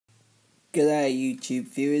G'day YouTube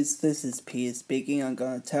viewers, this is Peter speaking. I'm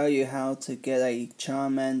going to tell you how to get a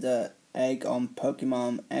Charmander egg on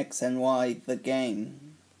Pokemon X and Y the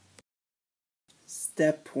game.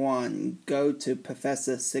 Step 1. Go to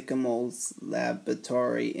Professor Sycamore's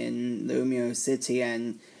laboratory in Lumio City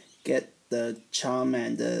and get the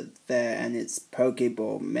Charmander there and its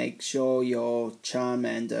Pokeball. Make sure your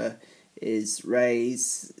Charmander is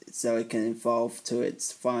raised so it can evolve to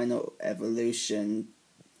its final evolution.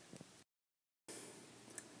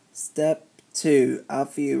 Step 2.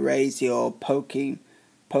 After you raise your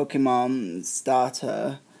Pokemon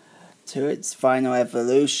starter to its final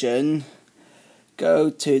evolution,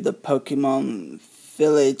 go to the Pokemon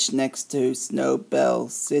village next to Snowbell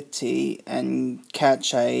City and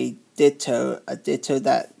catch a Ditto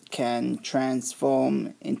that can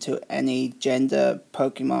transform into any gender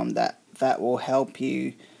Pokemon that will help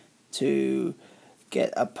you to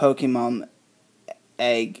get a Pokemon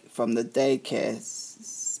egg from the daycare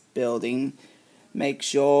building. Make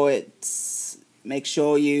sure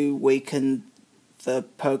you weaken the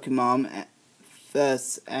Pokemon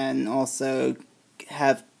first, and also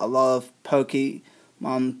have a lot of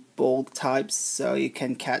Pokemon ball types so you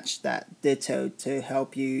can catch that Ditto to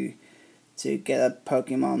help you to get a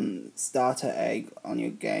Pokemon starter egg on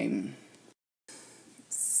your game.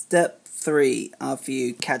 Step 3. After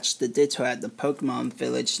you catch the Ditto at the Pokemon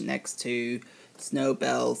village next to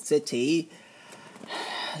Snowbell City,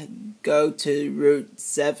 go to Route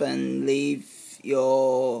 7, leave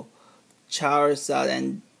your Charizard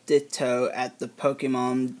and Ditto at the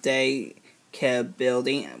Pokemon daycare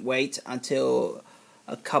building, wait until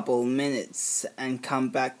a couple minutes and come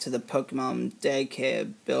back to the Pokemon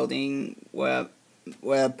daycare building where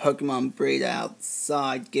Pokemon breed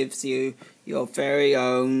outside gives you your very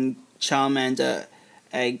own Charmander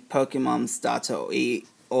egg Pokemon starter,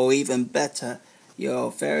 or even better,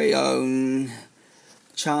 your very own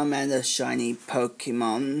Charmander shiny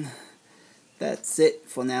Pokemon. That's it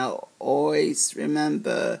for now. Always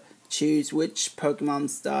remember, choose which Pokemon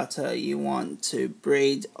starter you want to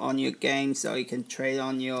breed on your game so you can trade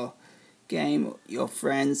on your game, your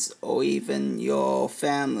friends, or even your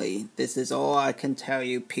family. This is all I can tell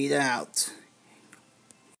you. Peter out.